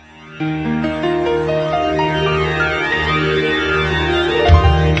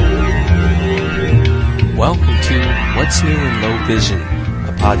Welcome to What's New in Low Vision,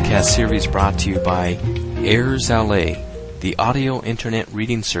 a podcast series brought to you by Airs LA, the audio internet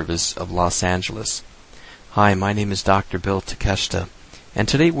reading service of Los Angeles. Hi, my name is Dr. Bill Takeshita, and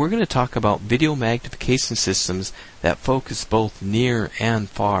today we're going to talk about video magnification systems that focus both near and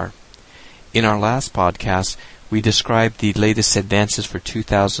far. In our last podcast, we described the latest advances for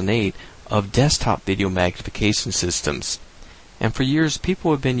 2008 of desktop video magnification systems. And for years,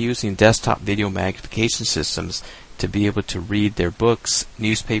 people have been using desktop video magnification systems to be able to read their books,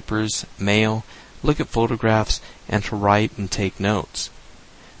 newspapers, mail, look at photographs, and to write and take notes.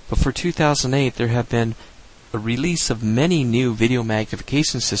 But for 2008, there have been a release of many new video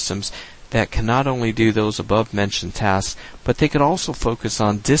magnification systems that can not only do those above-mentioned tasks, but they could also focus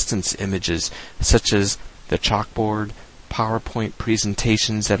on distance images, such as the chalkboard, PowerPoint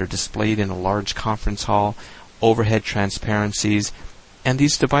presentations that are displayed in a large conference hall, overhead transparencies, and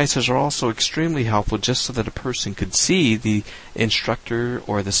these devices are also extremely helpful just so that a person could see the instructor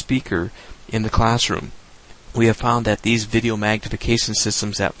or the speaker in the classroom. We have found that these video magnification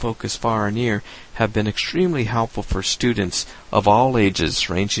systems that focus far and near have been extremely helpful for students of all ages,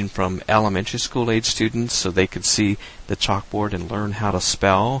 ranging from elementary school age students so they could see the chalkboard and learn how to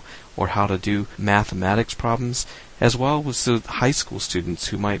spell or how to do mathematics problems, as well as the high school students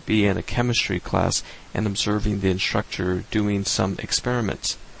who might be in a chemistry class and observing the instructor doing some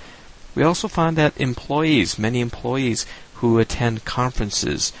experiments. We also find that many employees who attend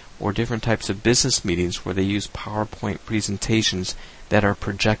conferences or different types of business meetings where they use PowerPoint presentations that are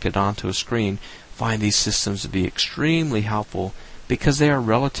projected onto a screen, find these systems to be extremely helpful because they are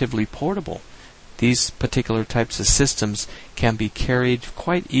relatively portable. These particular types of systems can be carried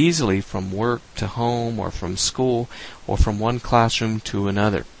quite easily from work to home or from school or from one classroom to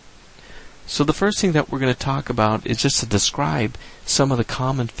another. So the first thing that we're going to talk about is just to describe some of the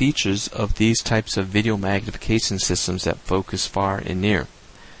common features of these types of video magnification systems that focus far and near.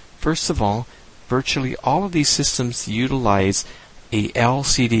 First of all, virtually all of these systems utilize a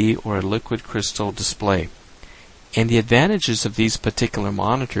LCD or a liquid crystal display. And the advantages of these particular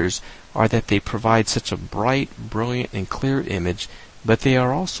monitors are that they provide such a bright, brilliant, and clear image, but they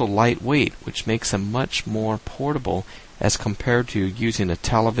are also lightweight, which makes them much more portable as compared to using a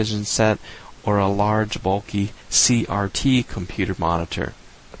television set or a large, bulky CRT computer monitor.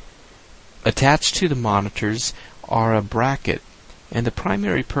 Attached to the monitors are a bracket, and the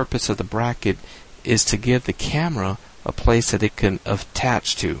primary purpose of the bracket is to give the camera a place that it can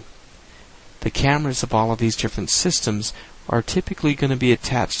attach to. The cameras of all of these different systems are typically going to be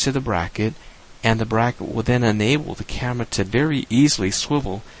attached to the bracket, and the bracket will then enable the camera to very easily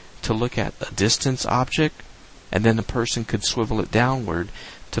swivel to look at a distance object, and then the person could swivel it downward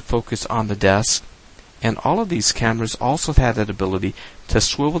to focus on the desk. And all of these cameras also have that ability to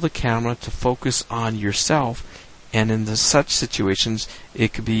swivel the camera to focus on yourself, and in such situations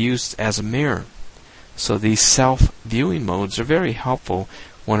it could be used as a mirror. So these self-viewing modes are very helpful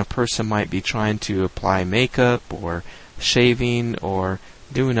when a person might be trying to apply makeup or shaving or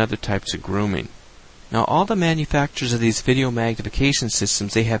doing other types of grooming. Now, all the manufacturers of these video magnification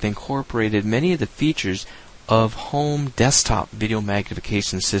systems, they have incorporated many of the features of home desktop video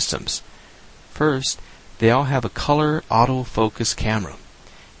magnification systems. First, they all have a color autofocus camera.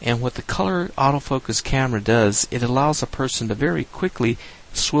 And what the color autofocus camera does, it allows a person to very quickly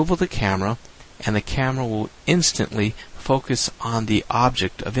swivel the camera, and the camera will instantly focus on the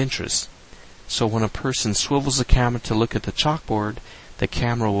object of interest. So when a person swivels the camera to look at the chalkboard, the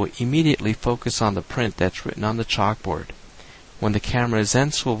camera will immediately focus on the print that's written on the chalkboard. When the camera is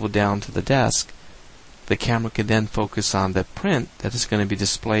then swiveled down to the desk, the camera can then focus on the print that is going to be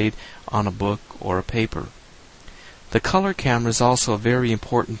displayed on a book or a paper. The color camera is also a very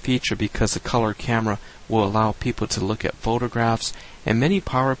important feature because the color camera will allow people to look at photographs, and many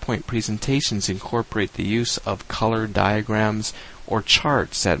PowerPoint presentations incorporate the use of color diagrams or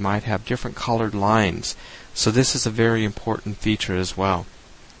charts that might have different colored lines. So this is a very important feature as well.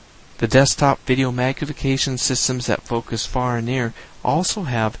 The desktop video magnification systems that focus far and near also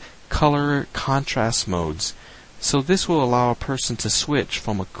have color contrast modes. So this will allow a person to switch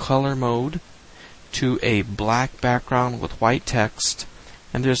from a color mode to a black background with white text,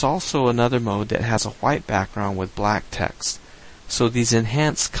 and there's also another mode that has a white background with black text. So these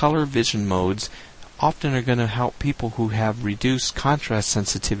enhanced color vision modes often are going to help people who have reduced contrast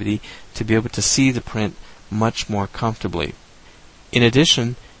sensitivity to be able to see the print much more comfortably. In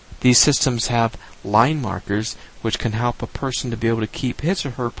addition, these systems have line markers which can help a person to be able to keep his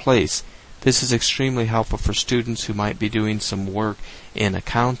or her place This is extremely helpful for students who might be doing some work in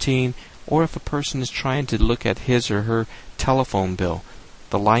accounting, or if a person is trying to look at his or her telephone bill.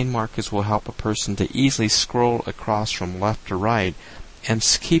 The line markers will help a person to easily scroll across from left to right and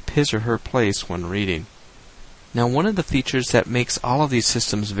keep his or her place when reading. Now, one of the features that makes all of these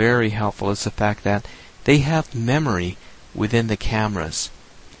systems very helpful is the fact that they have memory within the cameras.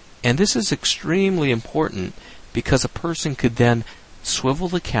 And this is extremely important because a person could then swivel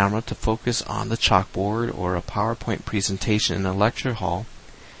the camera to focus on the chalkboard or a PowerPoint presentation in a lecture hall,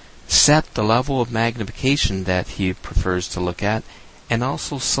 set the level of magnification that he prefers to look at, and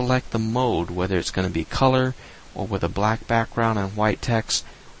also select the mode, whether it's going to be color or with a black background and white text,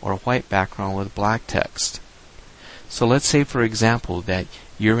 or a white background with black text. So let's say, for example, that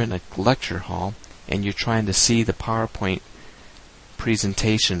you're in a lecture hall and you're trying to see the PowerPoint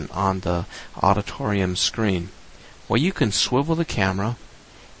presentation on the auditorium screen. Well, you can swivel the camera,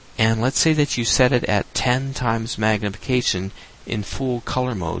 and let's say that you set it at 10 times magnification in full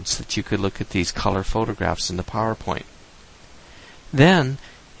color mode so that you could look at these color photographs in the PowerPoint. Then,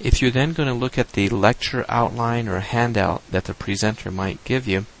 if you're then going to look at the lecture outline or handout that the presenter might give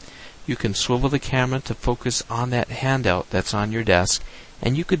you, you can swivel the camera to focus on that handout that's on your desk,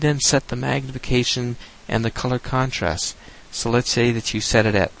 and you could then set the magnification and the color contrast. So let's say that you set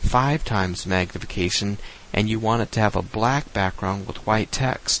it at 5 times magnification and you want it to have a black background with white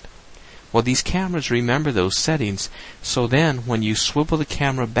text. Well, these cameras remember those settings, so then when you swivel the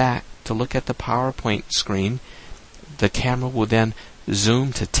camera back to look at the PowerPoint screen, the camera will then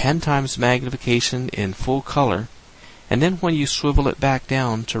zoom to 10 times magnification in full color, and then when you swivel it back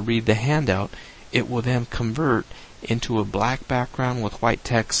down to read the handout, it will then convert into a black background with white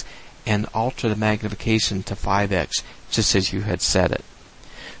text and alter the magnification to 5x, just as you had set it.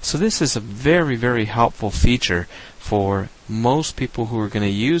 So this is a very, very helpful feature for most people who are going to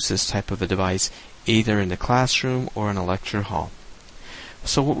use this type of a device, either in the classroom or in a lecture hall.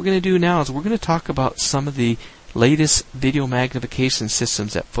 So what we're going to do now is we're going to talk about some of the latest video magnification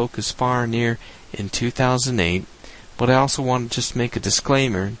systems that Focus Far and Near in 2008, but I also want to just make a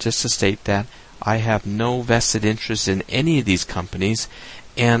disclaimer just to state that I have no vested interest in any of these companies,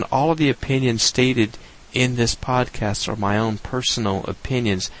 and all of the opinions stated in this podcast are my own personal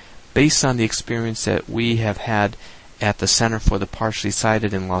opinions based on the experience that we have had at the Center for the Partially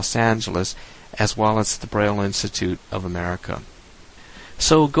Sighted in Los Angeles, as well as the Braille Institute of America.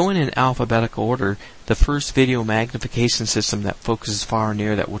 So going in alphabetical order, the first video magnification system that Focuses Far and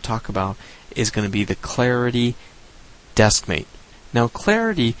Near that we'll talk about is going to be the Clarity DeskMate. Now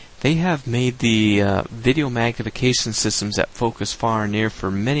Clarity, they have made the video magnification systems that Focus Far and Near for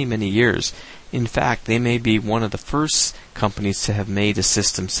many, many years. In fact, they may be one of the first companies to have made a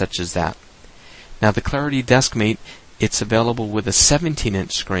system such as that. Now the Clarity DeskMate, it's available with a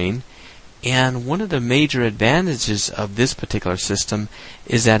 17-inch screen, and one of the major advantages of this particular system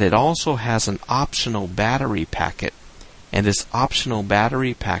is that it also has an optional battery packet, and this optional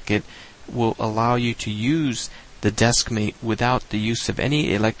battery packet will allow you to use the DeskMate without the use of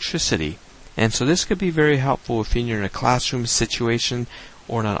any electricity. And so this could be very helpful if you're in a classroom situation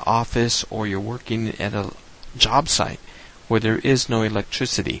or in an office, or you're working at a job site where there is no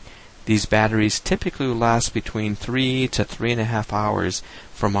electricity. These batteries typically last between 3 to 3.5 hours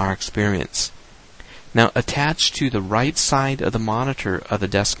from our experience. Now attached to the right side of the monitor of the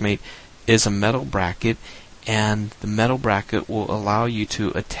DeskMate is a metal bracket, and the metal bracket will allow you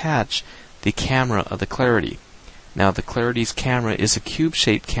to attach the camera of the Clarity. Now the Clarity's camera is a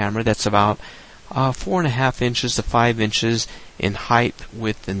cube-shaped camera that's about 4.5 inches to 5 inches in height,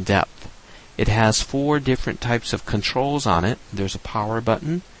 width, and depth. It has 4 different types of controls on it. There's a power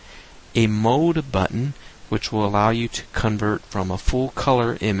button, a mode button, which will allow you to convert from a full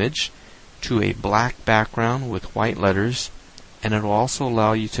color image to a black background with white letters, and it will also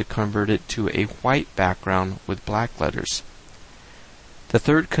allow you to convert it to a white background with black letters. The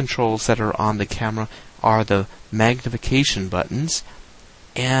third controls that are on the camera are the magnification buttons,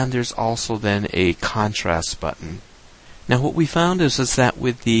 and there's also then a contrast button. Now what we found is that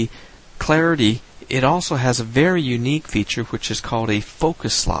with the Clarity, it also has a very unique feature which is called a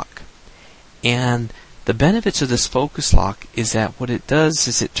focus lock. And the benefits of this focus lock is that what it does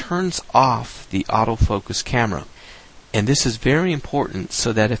is it turns off the autofocus camera. And this is very important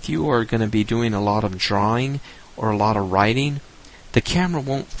so that if you are going to be doing a lot of drawing or a lot of writing, the camera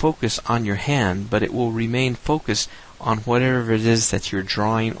won't focus on your hand, but it will remain focused on whatever it is that you're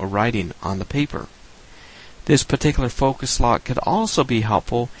drawing or writing on the paper. This particular focus lock could also be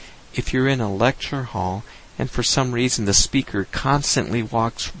helpful if you're in a lecture hall and for some reason the speaker constantly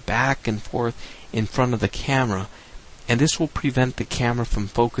walks back and forth in front of the camera, and this will prevent the camera from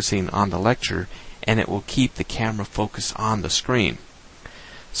focusing on the lecture, and it will keep the camera focused on the screen.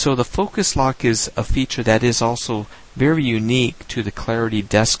 So the focus lock is a feature that is also very unique to the Clarity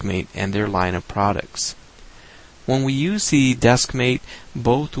DeskMate and their line of products. When we use the DeskMate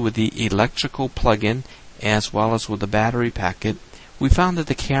both with the electrical plug-in as well as with the battery packet, we found that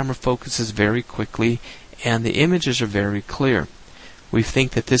the camera focuses very quickly and the images are very clear. We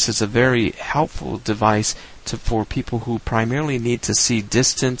think that this is a very helpful device for people who primarily need to see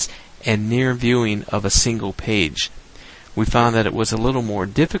distance and near viewing of a single page. We found that it was a little more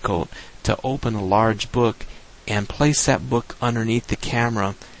difficult to open a large book and place that book underneath the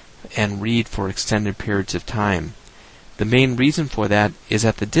camera and read for extended periods of time. The main reason for that is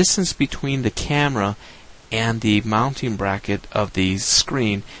that the distance between the camera and the mounting bracket of the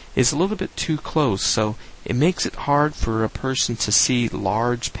screen is a little bit too close, so it makes it hard for a person to see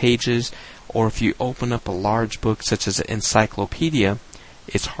large pages, or if you open up a large book such as an encyclopedia,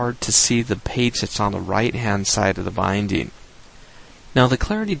 it's hard to see the page that's on the right hand side of the binding. Now the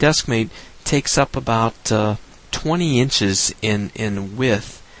Clarity DeskMate takes up about 20 inches in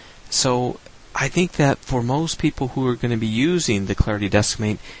width, so I think that for most people who are going to be using the Clarity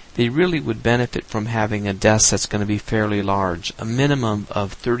DeskMate, they really would benefit from having a desk that's going to be fairly large, a minimum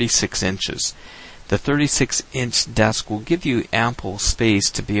of 36 inches. The 36-inch desk will give you ample space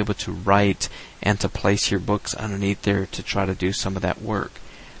to be able to write and to place your books underneath there to try to do some of that work.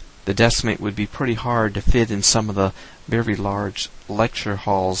 The DeskMate would be pretty hard to fit in some of the very large lecture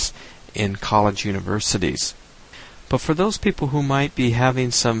halls in college universities. But for those people who might be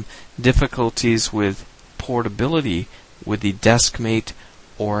having some difficulties with portability with the DeskMate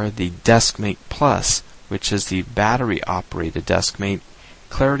or the DeskMate Plus, which is the battery-operated DeskMate,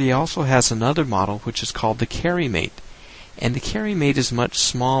 Clarity also has another model which is called the CarryMate. And the CarryMate is much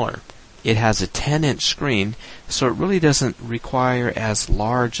smaller. It has a 10-inch screen, so it really doesn't require as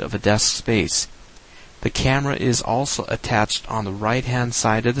large of a desk space. The camera is also attached on the right-hand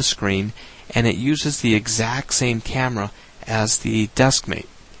side of the screen, and it uses the exact same camera as the DeskMate.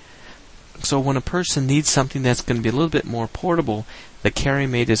 So when a person needs something that's going to be a little bit more portable, the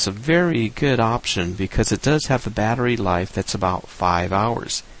CarryMate is a very good option because it does have a battery life that's about 5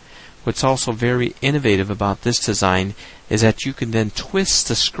 hours. What's also very innovative about this design is that you can then twist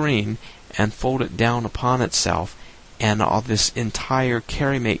the screen and fold it down upon itself, and all this entire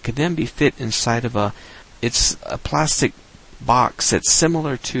CarryMate could then be fit inside of it's a plastic box that's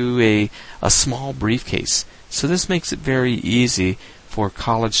similar to a small briefcase. So this makes it very easy for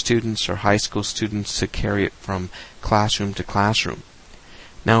college students or high school students to carry it from classroom to classroom.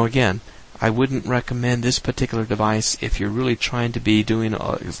 Now again, I wouldn't recommend this particular device if you're really trying to be doing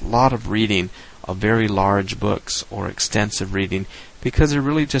a lot of reading of very large books or extensive reading, because there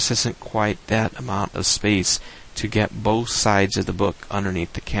really just isn't quite that amount of space to get both sides of the book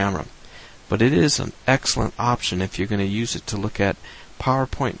underneath the camera. But it is an excellent option if you're going to use it to look at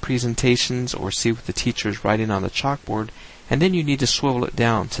PowerPoint presentations or see what the teacher is writing on the chalkboard, and then you need to swivel it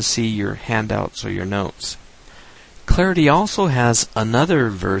down to see your handouts or your notes. Clarity also has another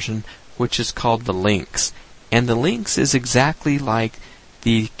version which is called the Lynx, and the Lynx is exactly like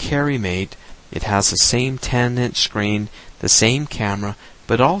the CarryMate. It has the same 10-inch screen, the same camera,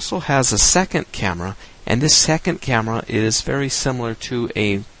 but also has a second camera, and this second camera is very similar to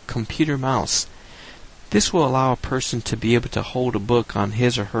a computer mouse. This will allow a person to be able to hold a book on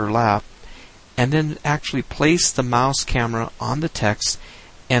his or her lap and then actually place the mouse camera on the text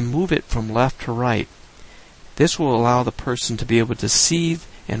and move it from left to right. This will allow the person to be able to see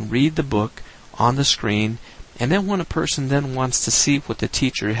and read the book on the screen, and then when a person then wants to see what the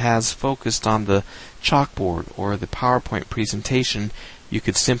teacher has focused on the chalkboard or the PowerPoint presentation, you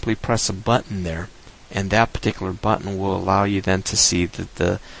could simply press a button there, and that particular button will allow you then to see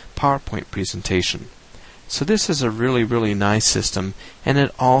the PowerPoint presentation. So this is a really, really nice system, and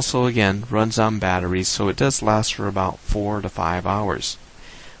it also, again, runs on batteries, so it does last for about 4 to 5 hours.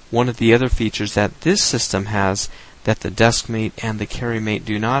 One of the other features that this system has that the DeskMate and the CarryMate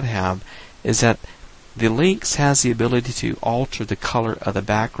do not have is that the Lynx has the ability to alter the color of the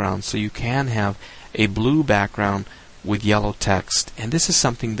background, so you can have a blue background with yellow text. And this is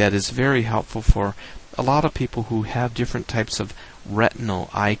something that is very helpful for a lot of people who have different types of retinal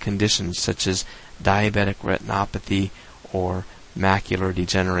eye conditions, such as diabetic retinopathy or macular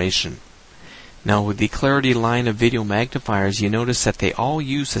degeneration. Now with the Clarity line of video magnifiers, you notice that they all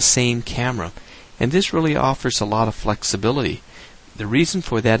use the same camera, and this really offers a lot of flexibility. The reason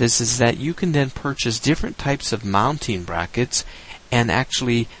for that is that you can then purchase different types of mounting brackets and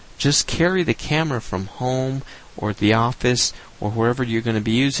actually just carry the camera from home or the office or wherever you're going to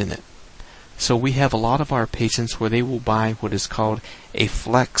be using it. So we have a lot of our patients where they will buy what is called a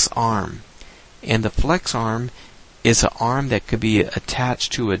flex arm. And the flex arm is an arm that could be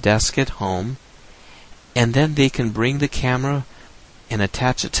attached to a desk at home, and then they can bring the camera and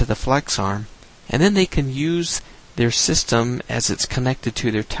attach it to the flex arm, and then they can use their system as it's connected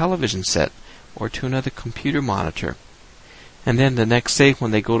to their television set or to another computer monitor. And then the next day when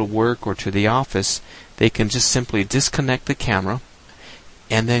they go to work or to the office, they can just simply disconnect the camera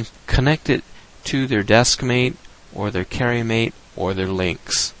and then connect it to their DeskMate or their CarryMate or their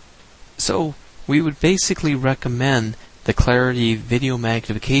Lynx. So we would basically recommend the Clarity video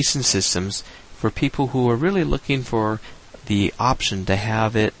magnification systems for people who are really looking for the option to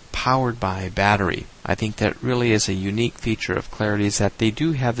have it powered by battery. I think that really is a unique feature of Clarity, is that they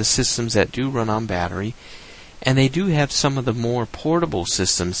do have the systems that do run on battery, and they do have some of the more portable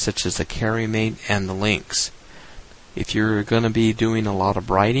systems such as the CarryMate and the Lynx. If you're going to be doing a lot of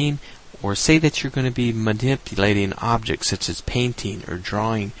writing, or say that you're going to be manipulating objects such as painting or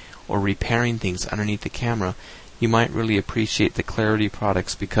drawing or repairing things underneath the camera, you might really appreciate the Clarity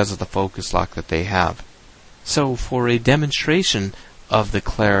products because of the focus lock that they have. So for a demonstration of the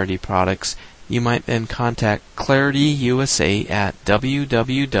Clarity products, you might then contact Clarity USA at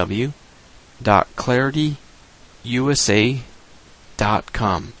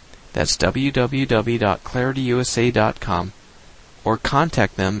www.clarityusa.com. That's www.clarityusa.com, or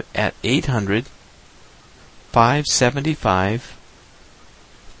contact them at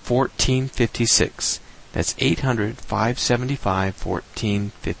 800-575-1456. That's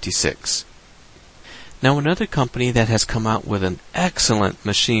 800-575-1456. Now, another company that has come out with an excellent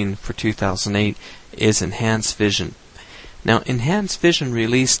machine for 2008 is Enhanced Vision. Now, Enhanced Vision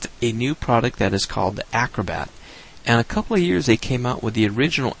released a new product that is called the Acrobat. And a couple of years they came out with the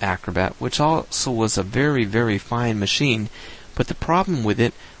original Acrobat, which also was a very, very fine machine. But the problem with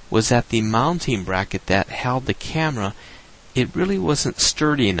it was that the mounting bracket that held the camera, it really wasn't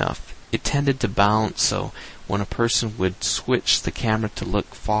sturdy enough. It tended to bounce, so when a person would switch the camera to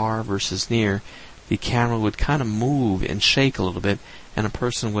look far versus near, the camera would kind of move and shake a little bit, and a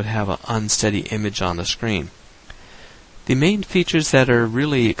person would have an unsteady image on the screen. The main features that are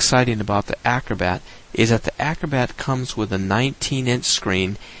really exciting about the Acrobat is that the Acrobat comes with a 19-inch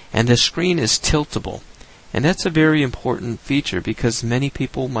screen, and the screen is tiltable. And that's a very important feature because many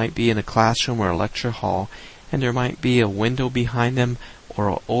people might be in a classroom or a lecture hall, and there might be a window behind them or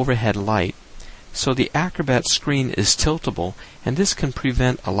an overhead light. So the Acrobat screen is tiltable, and this can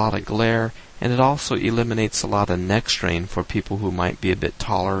prevent a lot of glare, and it also eliminates a lot of neck strain for people who might be a bit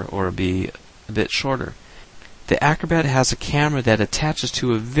taller or be a bit shorter. The Acrobat has a camera that attaches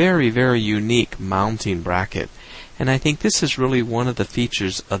to a very, very unique mounting bracket, and I think this is really one of the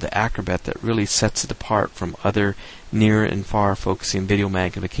features of the Acrobat that really sets it apart from other near and far focusing video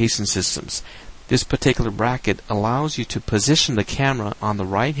magnification systems. This particular bracket allows you to position the camera on the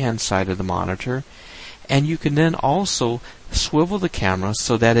right hand side of the monitor, and you can then also swivel the camera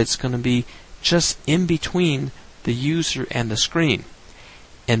so that it's going to be just in between the user and the screen.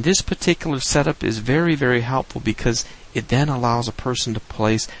 And this particular setup is very, very helpful because it then allows a person to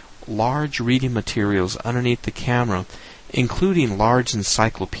place large reading materials underneath the camera, including large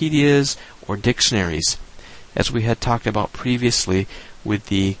encyclopedias or dictionaries. As we had talked about previously with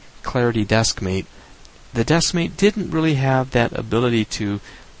the Clarity DeskMate, the DeskMate didn't really have that ability to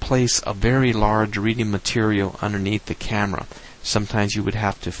place a very large reading material underneath the camera. Sometimes you would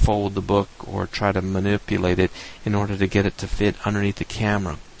have to fold the book or try to manipulate it in order to get it to fit underneath the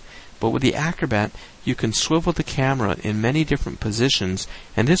camera. But with the Acrobat, you can swivel the camera in many different positions,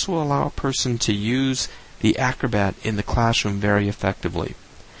 and this will allow a person to use the Acrobat in the classroom very effectively.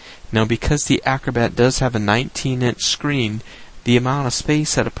 Now, because the Acrobat does have a 19-inch screen, the amount of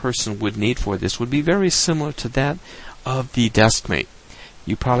space that a person would need for this would be very similar to that of the DeskMate.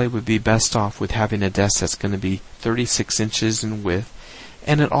 You probably would be best off with having a desk that's going to be 36 inches in width,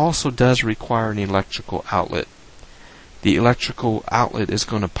 and it also does require an electrical outlet. The electrical outlet is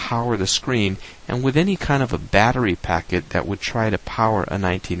going to power the screen, and with any kind of a battery packet that would try to power a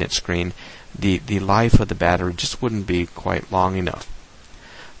 19-inch screen, the life of the battery just wouldn't be quite long enough.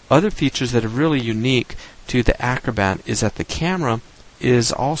 Other features that are really unique to the Acrobat is that the camera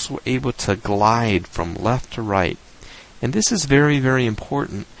is also able to glide from left to right. And this is very, very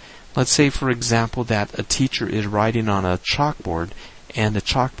important. Let's say, for example, that a teacher is writing on a chalkboard, and the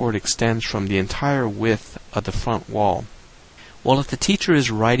chalkboard extends from the entire width of the front wall. Well, if the teacher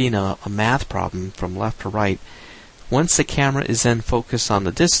is writing a math problem from left to right, once the camera is then focused on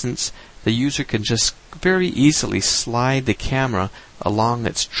the distance, the user can just very easily slide the camera along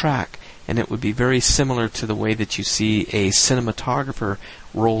its track, and it would be very similar to the way that you see a cinematographer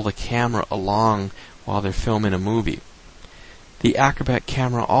roll the camera along while they're filming a movie. The Acrobat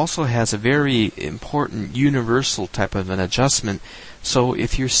camera also has a very important universal type of an adjustment. So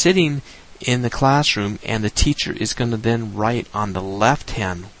if you're sitting in the classroom and the teacher is going to then write on the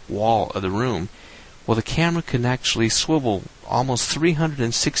left-hand wall of the room, well, the camera can actually swivel almost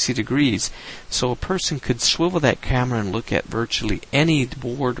 360 degrees. So a person could swivel that camera and look at virtually any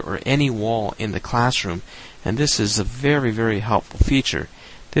board or any wall in the classroom. And this is a very, very helpful feature.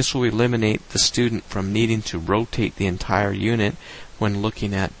 This will eliminate the student from needing to rotate the entire unit when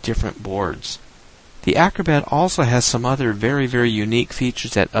looking at different boards. The Acrobat also has some other very, very unique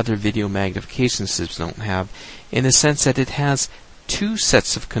features that other video magnification systems don't have, in the sense that it has two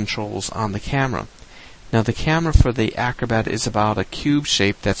sets of controls on the camera. Now, the camera for the Acrobat is about a cube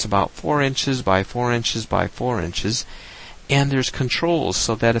shape that's about 4 inches by 4 inches by 4 inches, and there's controls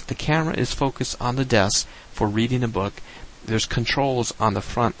so that if the camera is focused on the desk for reading a book, there's controls on the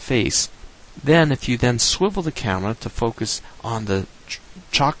front face. Then, if you then swivel the camera to focus on the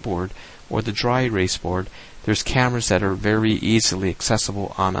chalkboard or the dry erase board, there's cameras that are very easily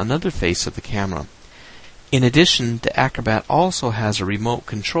accessible on another face of the camera. In addition, the Acrobat also has a remote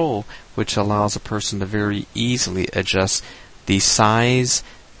control which allows a person to very easily adjust the size,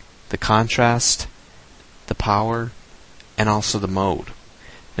 the contrast, the power, and also the mode.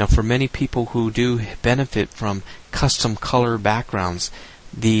 Now, for many people who do benefit from custom color backgrounds,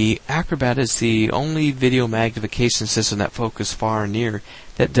 the Acrobat is the only video magnification system that focuses far and near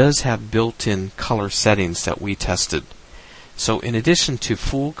that does have built-in color settings that we tested. So in addition to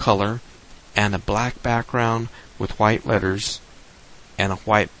full color and a black background with white letters and a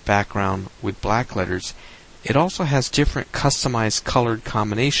white background with black letters, it also has different customized colored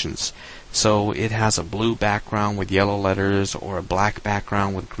combinations. So it has a blue background with yellow letters or a black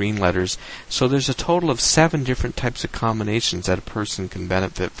background with green letters. So there's a total of 7 different types of combinations that a person can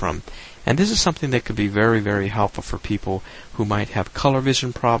benefit from. And this is something that could be very, very helpful for people who might have color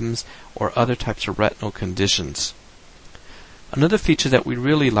vision problems or other types of retinal conditions. Another feature that we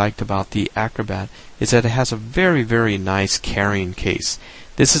really liked about the Acrobat is that it has a very, very nice carrying case.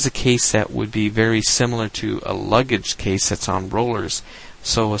 This is a case that would be very similar to a luggage case that's on rollers.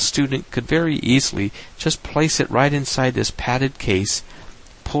 So a student could very easily just place it right inside this padded case,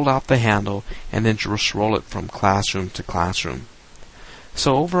 pull out the handle, and then just roll it from classroom to classroom.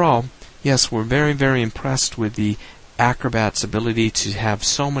 So overall, yes, we're very, very impressed with the Acrobat's ability to have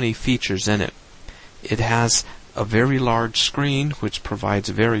so many features in it. It has a very large screen which provides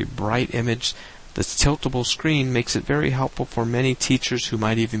a very bright image. The tiltable screen makes it very helpful for many teachers who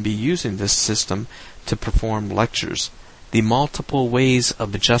might even be using this system to perform lectures. The multiple ways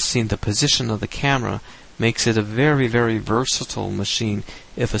of adjusting the position of the camera makes it a very, very versatile machine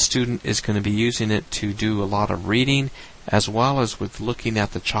if a student is going to be using it to do a lot of reading as well as with looking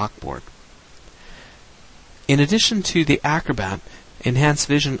at the chalkboard. In addition to the Acrobat, Enhanced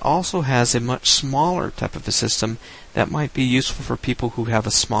Vision also has a much smaller type of a system that might be useful for people who have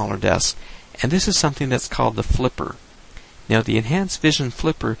a smaller desk, and this is something that's called the Flipper. Now, the Enhanced Vision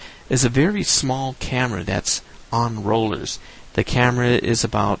Flipper is a very small camera that's on rollers. The camera is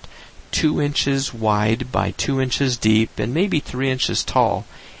about 2 inches wide by 2 inches deep and maybe 3 inches tall,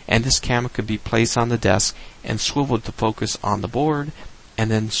 and this camera could be placed on the desk and swiveled to focus on the board and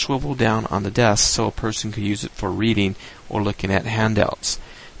then swivel down on the desk so a person could use it for reading or looking at handouts.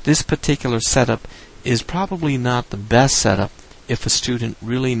 This particular setup is probably not the best setup if a student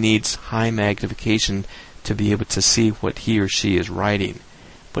really needs high magnification to be able to see what he or she is writing.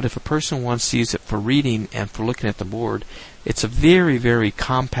 But if a person wants to use it for reading and for looking at the board, it's a very, very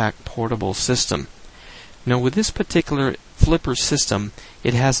compact portable system. Now, with this particular Flipper system,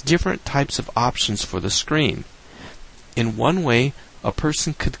 it has different types of options for the screen. In one way, a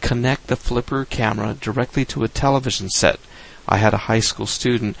person could connect the Flipper camera directly to a television set. I had a high school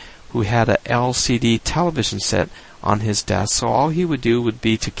student who had a LCD television set on his desk, so all he would do would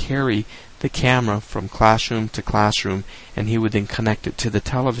be to carry the camera from classroom to classroom, and he would then connect it to the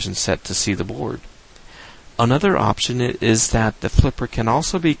television set to see the board. Another option is that the Flipper can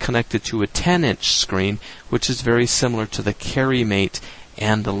also be connected to a 10-inch screen, which is very similar to the CarryMate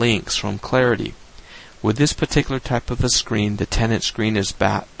and the Lynx from Clarity. With this particular type of a screen, the 10-inch screen is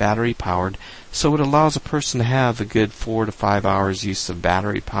battery powered, so it allows a person to have a good 4 to 5 hours use of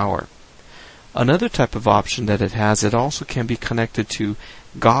battery power. Another type of option that it has, it also can be connected to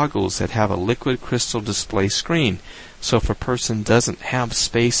goggles that have a liquid crystal display screen. So if a person doesn't have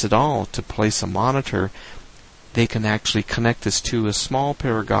space at all to place a monitor, they can actually connect this to a small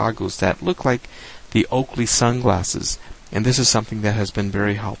pair of goggles that look like the Oakley sunglasses. And this is something that has been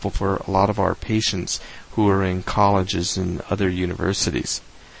very helpful for a lot of our patients who are in colleges and other universities.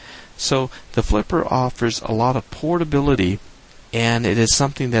 So the Flipper offers a lot of portability, and it is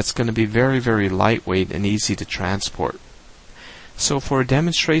something that's going to be very, very lightweight and easy to transport. So for a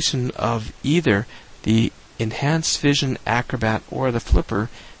demonstration of either the Enhanced Vision Acrobat or the Flipper,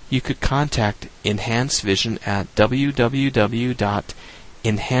 you could contact Enhanced Vision at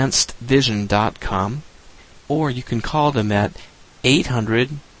www.enhancedvision.com, or you can call them at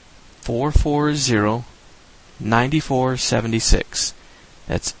 800-440-9476.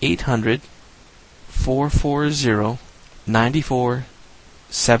 That's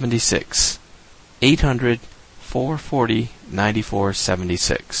 800-440-9476.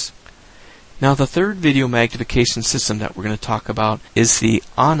 800-440-9476. Now the third video magnification system that we're going to talk about is the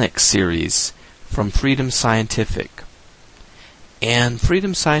Onyx series from Freedom Scientific. And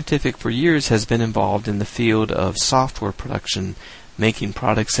Freedom Scientific for years has been involved in the field of software production, making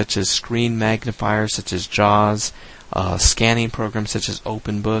products such as screen magnifiers such as JAWS, scanning programs such as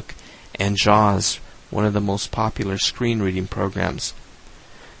OpenBook, and JAWS, one of the most popular screen reading programs.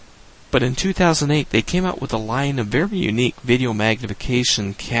 But in 2008, they came out with a line of very unique video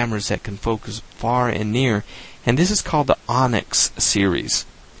magnification cameras that can focus far and near, and this is called the Onyx series.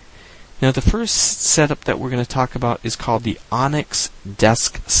 Now, the first setup that we're going to talk about is called the Onyx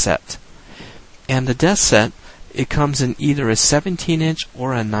Desk Set. And the desk set, it comes in either a 17-inch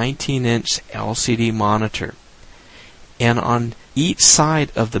or a 19-inch LCD monitor. And on each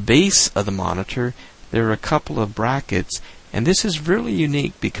side of the base of the monitor, there are a couple of brackets. And this is really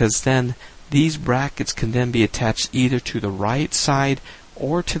unique because then these brackets can then be attached either to the right side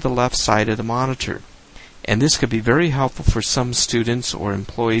or to the left side of the monitor. And this could be very helpful for some students or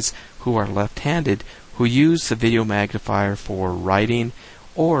employees who are left-handed who use the video magnifier for writing,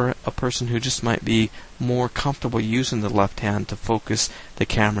 or a person who just might be more comfortable using the left hand to focus the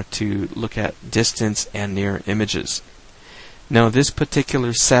camera to look at distance and near images. Now, this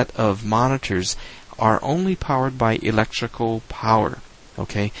particular set of monitors are only powered by electrical power.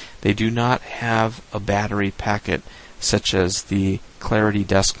 Okay, they do not have a battery packet such as the Clarity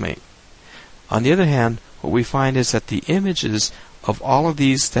DeskMate. On the other hand, what we find is that the images of all of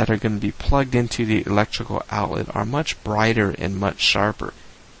these that are going to be plugged into the electrical outlet are much brighter and much sharper.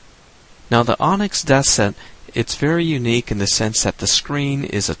 Now, the Onyx Desk Set, it's very unique in the sense that the screen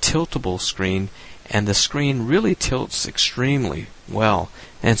is a tiltable screen, and the screen really tilts extremely well.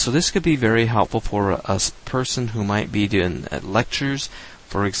 And so this could be very helpful for a person who might be doing lectures,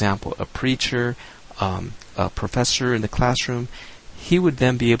 for example, a preacher, a professor in the classroom. He would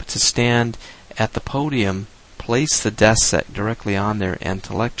then be able to stand at the podium, place the desk set directly on there, and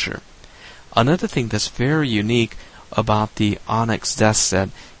to lecture. Another thing that's very unique about the Onyx Desk Set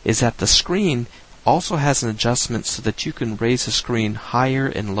is that the screen also has an adjustment so that you can raise the screen higher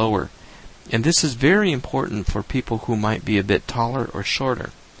and lower. And this is very important for people who might be a bit taller or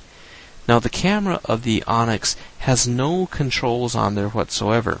shorter. Now, the camera of the Onyx has no controls on there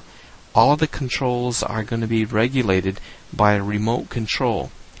whatsoever. All of the controls are going to be regulated by a remote control.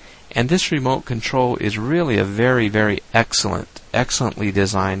 And this remote control is really a very, very excellently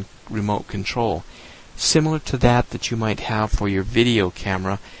designed remote control. Similar to that you might have for your video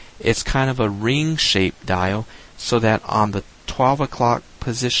camera, it's kind of a ring-shaped dial, so that on the 12 o'clock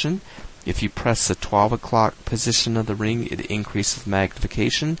position, if you press the 12 o'clock position of the ring, it increases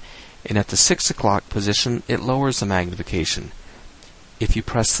magnification, and at the 6 o'clock position, it lowers the magnification. If you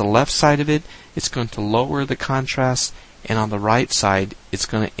press the left side of it, it's going to lower the contrast, and on the right side, it's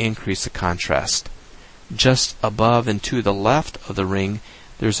going to increase the contrast. Just above and to the left of the ring,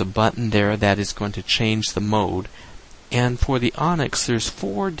 there's a button there that is going to change the mode. And for the Onyx, there's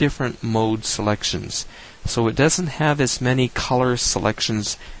 4 different mode selections. So it doesn't have as many color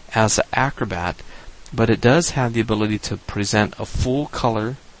selections as the Acrobat, but it does have the ability to present a full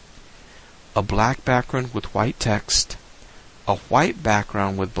color, a black background with white text, a white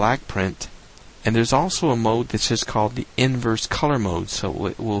background with black print, and there's also a mode that's just called the inverse color mode, so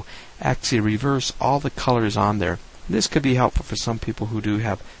it will actually reverse all the colors on there. This could be helpful for some people who do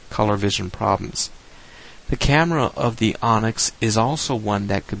have color vision problems. The camera of the Onyx is also one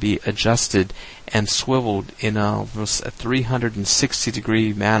that could be adjusted and swiveled in a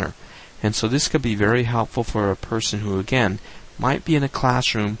 360-degree manner. And so this could be very helpful for a person who, again, might be in a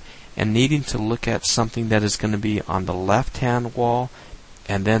classroom and needing to look at something that is going to be on the left-hand wall,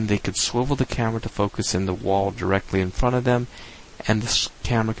 and then they could swivel the camera to focus in the wall directly in front of them, and the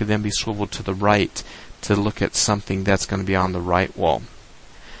camera could then be swiveled to the right to look at something that's going to be on the right wall.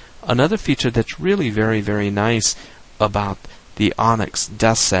 Another feature that's really very, very nice about the Onyx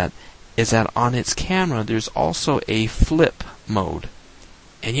Desk Set is that on its camera there's also a flip mode.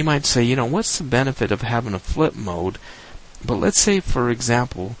 And you might say, what's the benefit of having a flip mode? But let's say, for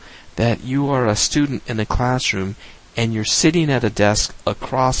example, that you are a student in a classroom and you're sitting at a desk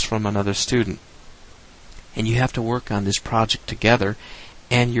across from another student. And you have to work on this project together,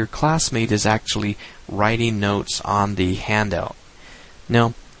 and your classmate is actually writing notes on the handout.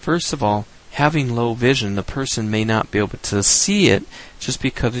 Now, first of all, having low vision, the person may not be able to see it just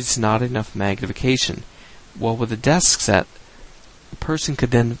because it's not enough magnification. Well, with a desk set, the person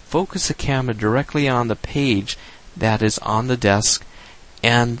could then focus the camera directly on the page that is on the desk,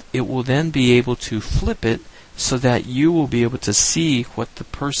 and it will then be able to flip it so that you will be able to see what the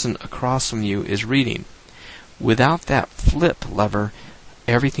person across from you is reading. Without that flip lever,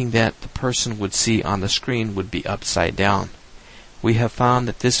 everything that the person would see on the screen would be upside down. We have found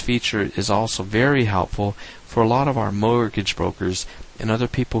that this feature is also very helpful for a lot of our mortgage brokers and other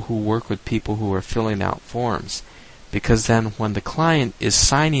people who work with people who are filling out forms. Because then when the client is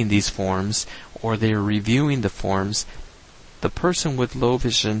signing these forms or they are reviewing the forms, the person with low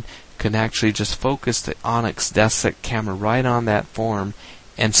vision can actually just focus the Onyx desk camera right on that form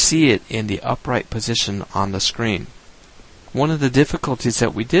and see it in the upright position on the screen. One of the difficulties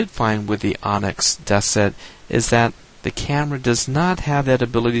that we did find with the Onyx desk set is that the camera does not have that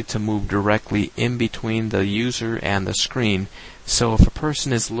ability to move directly in between the user and the screen. So if a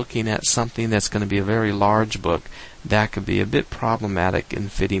person is looking at something that's going to be a very large book, that could be a bit problematic in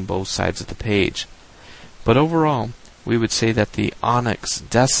fitting both sides of the page. But overall, we would say that the Onyx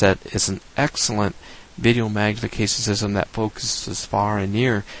desk set is an excellent video magnification system that focuses far and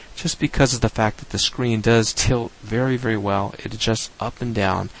near, just because of the fact that the screen does tilt very, very well. It adjusts up and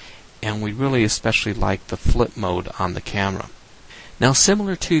down, and we really especially like the flip mode on the camera. Now,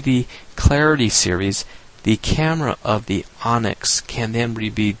 similar to the Clarity series, the camera of the Onyx can then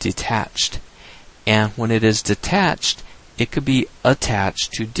be detached. And when it is detached, it could be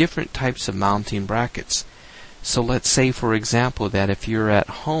attached to different types of mounting brackets. So let's say, for example, that if you're at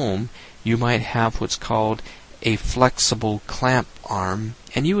home, you might have what's called a flexible clamp arm,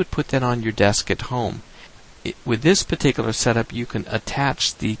 and you would put that on your desk at home. With this particular setup, you can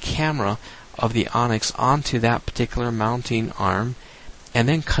attach the camera of the Onyx onto that particular mounting arm, and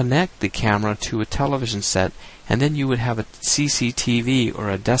then connect the camera to a television set, and then you would have a CCTV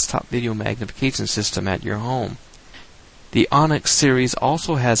or a desktop video magnification system at your home. The Onyx series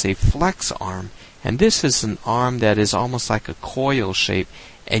also has a flex arm, and this is an arm that is almost like a coil shape,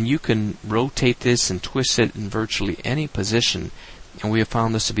 and you can rotate this and twist it in virtually any position. And we have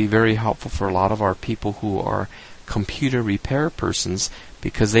found this to be very helpful for a lot of our people who are computer repair persons,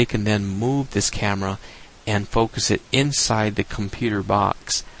 because they can then move this camera and focus it inside the computer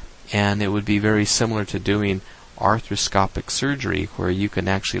box. And it would be very similar to doing arthroscopic surgery, where you can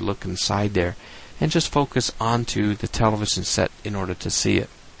actually look inside there and just focus onto the television set in order to see it.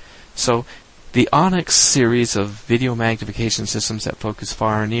 So the Onyx series of video magnification systems that focus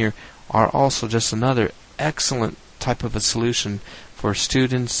far and near are also just another excellent type of a solution for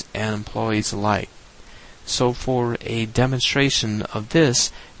students and employees alike. So for a demonstration of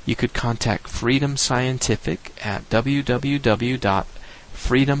this, you could contact Freedom Scientific at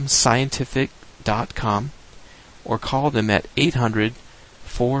www.freedomscientific.com or call them at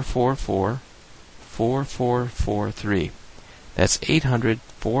 800-444-4443. That's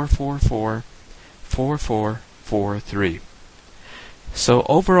 800-444-4443. So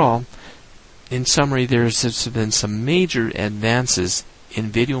overall, in summary, there's been some major advances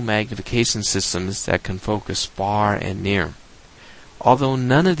in video magnification systems that can focus far and near. Although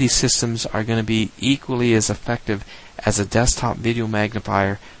none of these systems are going to be equally as effective as a desktop video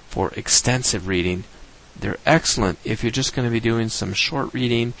magnifier for extensive reading, they're excellent if you're just going to be doing some short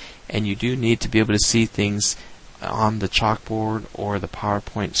reading and you do need to be able to see things on the chalkboard or the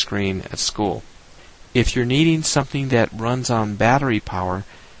PowerPoint screen at school. If you're needing something that runs on battery power,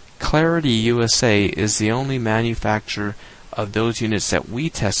 Clarity USA is the only manufacturer of those units that we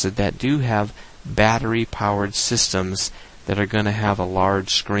tested that do have battery-powered systems that are going to have a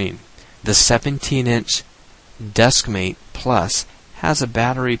large screen. The 17-inch DeskMate Plus has a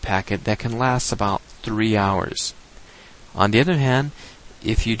battery packet that can last about 3 hours. On the other hand,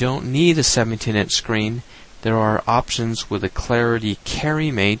 if you don't need a 17-inch screen, there are options with the Clarity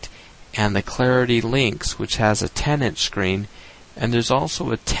CarryMate and the Clarity Lynx, which has a 10-inch screen, and there's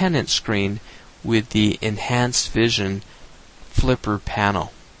also a 10-inch screen with the Enhanced Vision flipper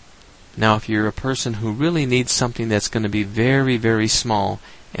panel. Now, if you're a person who really needs something that's going to be very, very small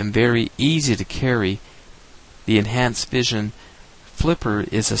and very easy to carry, the Enhanced Vision flipper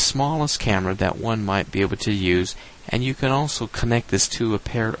is the smallest camera that one might be able to use, and you can also connect this to a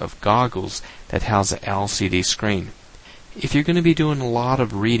pair of goggles that has an LCD screen. If you're going to be doing a lot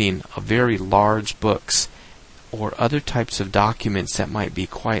of reading of very large books or other types of documents that might be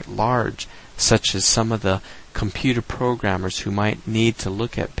quite large, such as some of the computer programmers who might need to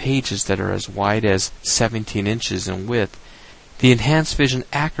look at pages that are as wide as 17 inches in width, the Enhanced Vision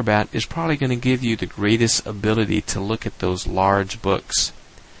Acrobat is probably going to give you the greatest ability to look at those large books.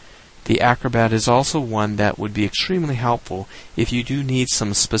 The Acrobat is also one that would be extremely helpful if you do need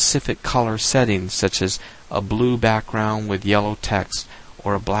some specific color settings, such as a blue background with yellow text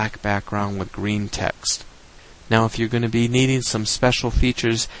or a black background with green text. Now, if you're going to be needing some special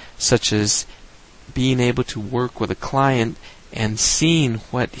features, such as being able to work with a client and seeing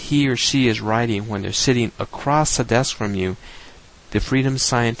what he or she is writing when they're sitting across the desk from you, the Freedom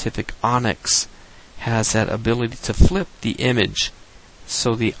Scientific Onyx has that ability to flip the image.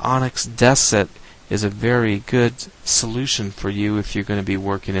 So the Onyx desk set is a very good solution for you if you're going to be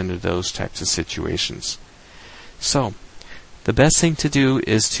working into those types of situations. So, the best thing to do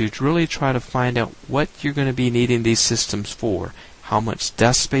is to really try to find out what you're going to be needing these systems for. How much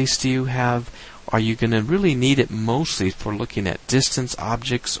desk space do you have? Are you going to really need it mostly for looking at distance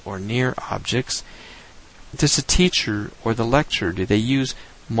objects or near objects? Does the teacher or the lecturer, do they use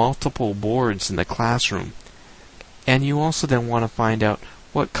multiple boards in the classroom? And you also then want to find out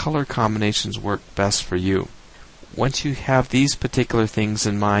what color combinations work best for you. Once you have these particular things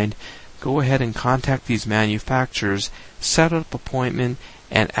in mind, go ahead and contact these manufacturers, set up an appointment,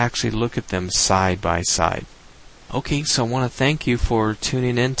 and actually look at them side by side. Okay, so I want to thank you for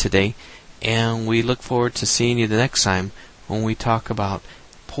tuning in today, and we look forward to seeing you the next time when we talk about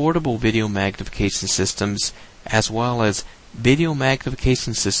portable video magnification systems as well as video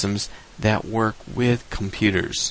magnification systems that work with computers.